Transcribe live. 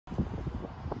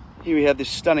Here we have this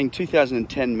stunning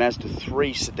 2010 Mazda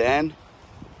 3 sedan.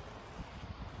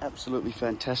 Absolutely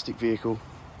fantastic vehicle.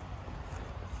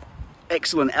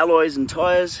 Excellent alloys and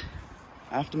tyres,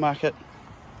 aftermarket.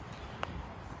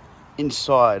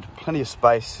 Inside, plenty of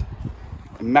space,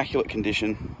 immaculate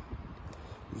condition,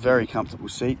 very comfortable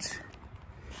seats.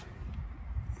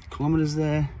 Kilometers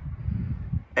there.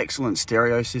 Excellent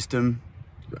stereo system.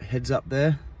 Got heads up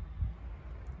there.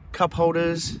 Cup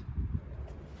holders.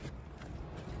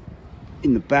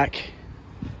 In the back,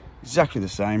 exactly the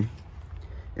same.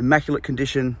 Immaculate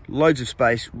condition, loads of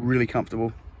space, really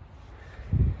comfortable.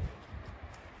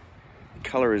 The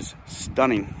colour is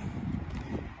stunning.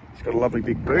 It's got a lovely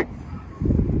big boot.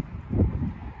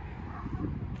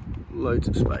 Loads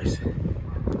of space.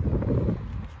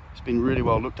 It's been really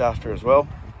well looked after as well.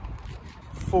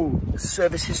 Full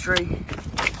service history,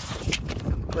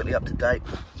 completely up to date.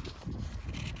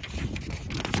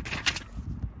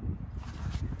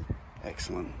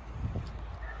 Excellent.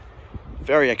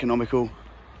 Very economical.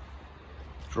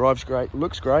 Drives great,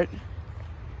 looks great.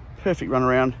 Perfect run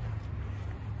around.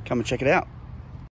 Come and check it out.